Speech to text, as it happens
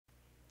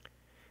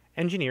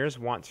Engineers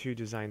want to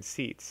design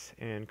seats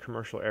in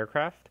commercial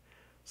aircraft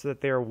so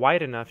that they are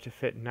wide enough to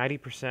fit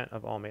 90%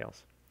 of all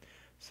males.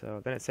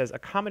 So then it says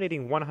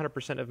accommodating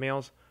 100% of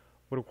males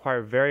would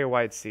require very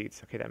wide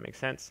seats. Okay, that makes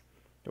sense.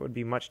 It would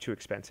be much too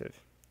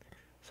expensive.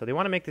 So they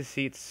want to make the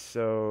seats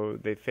so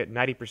they fit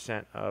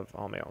 90% of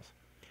all males.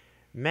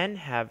 Men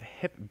have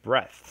hip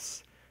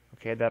breadths,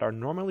 okay, that are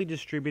normally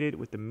distributed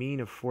with the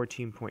mean of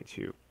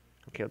 14.2.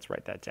 Okay, let's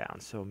write that down.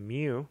 So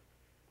mu,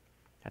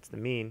 that's the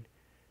mean,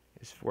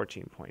 is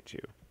 14.2.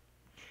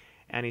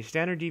 And a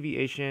standard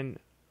deviation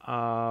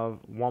of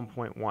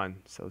 1.1.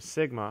 So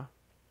sigma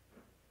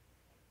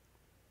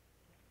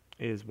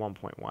is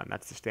 1.1.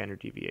 That's the standard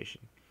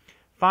deviation.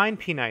 Find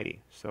P90.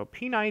 So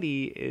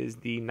P90 is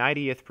the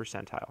 90th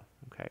percentile.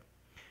 Okay,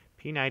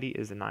 P90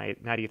 is the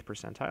 90th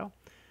percentile.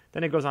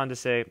 Then it goes on to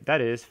say,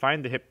 that is,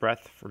 find the hip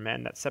breadth for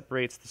men that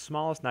separates the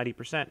smallest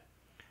 90%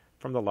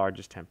 from the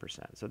largest 10%.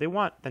 So they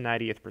want the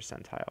 90th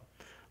percentile.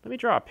 Let me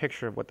draw a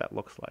picture of what that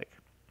looks like.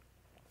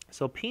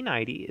 So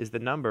P90 is the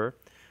number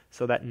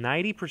so that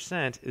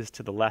 90% is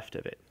to the left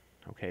of it.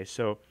 Okay,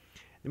 so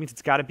that means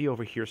it's got to be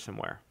over here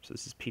somewhere. So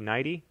this is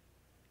P90,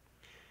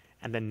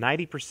 and then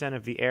 90%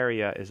 of the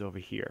area is over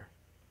here.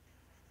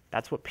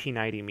 That's what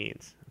P90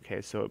 means.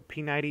 Okay, so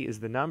P90 is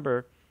the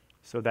number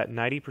so that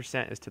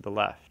 90% is to the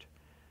left.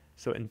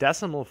 So in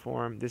decimal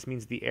form, this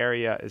means the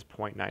area is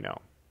 0.90.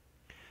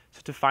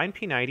 So to find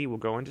P90, we'll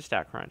go into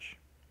StatCrunch,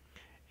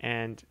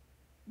 and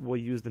we'll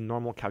use the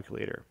normal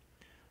calculator.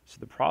 So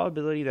the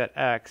probability that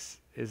x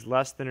is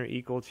less than or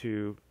equal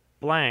to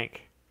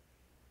blank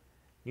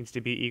needs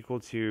to be equal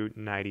to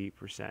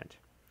 90%.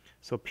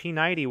 So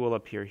P90 will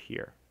appear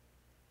here.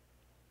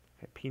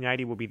 Okay,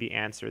 P90 will be the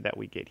answer that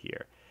we get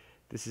here.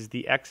 This is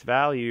the x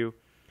value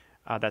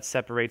that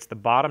separates the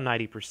bottom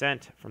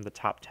 90% from the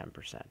top 10%.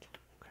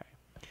 Okay,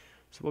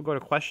 so we'll go to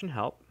question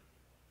help,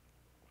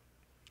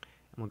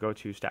 and we'll go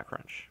to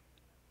StatCrunch.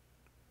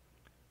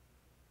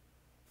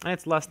 And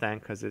it's less than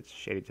because it's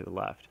shaded to the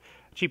left.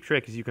 A cheap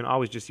trick is you can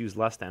always just use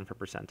less than for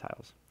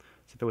percentiles.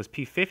 So if it was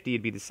P50,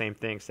 it'd be the same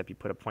thing, except you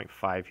put a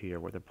 0.5 here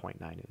where the 0.9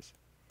 is.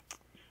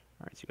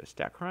 All right, so you go to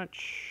StatCrunch.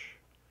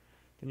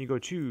 Then you go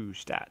to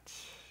Stat,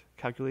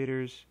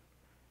 Calculators,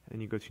 and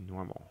then you go to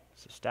Normal.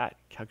 So Stat,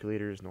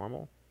 Calculators,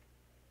 Normal.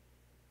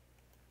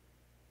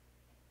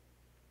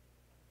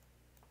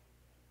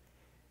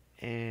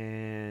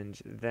 And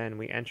then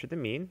we enter the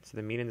mean. So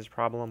the mean in this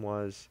problem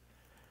was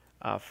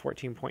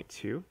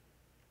 14.2.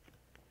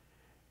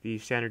 The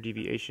standard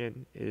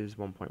deviation is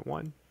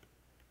 1.1.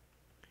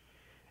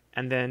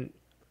 And then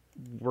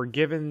we're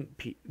given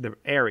the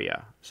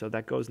area. So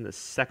that goes in the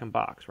second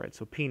box, right?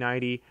 So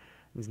P90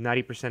 means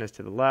 90% is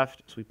to the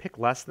left. So we pick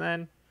less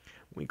than.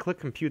 When we click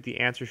compute, the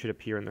answer should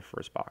appear in the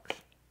first box.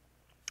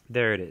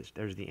 There it is.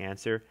 There's the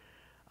answer.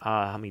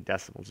 How many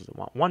decimals does it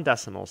want? 1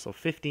 decimal, so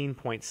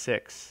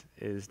 15.6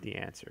 is the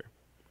answer.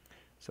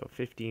 So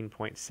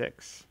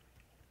 15.6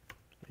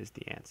 is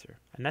the answer.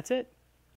 And that's it.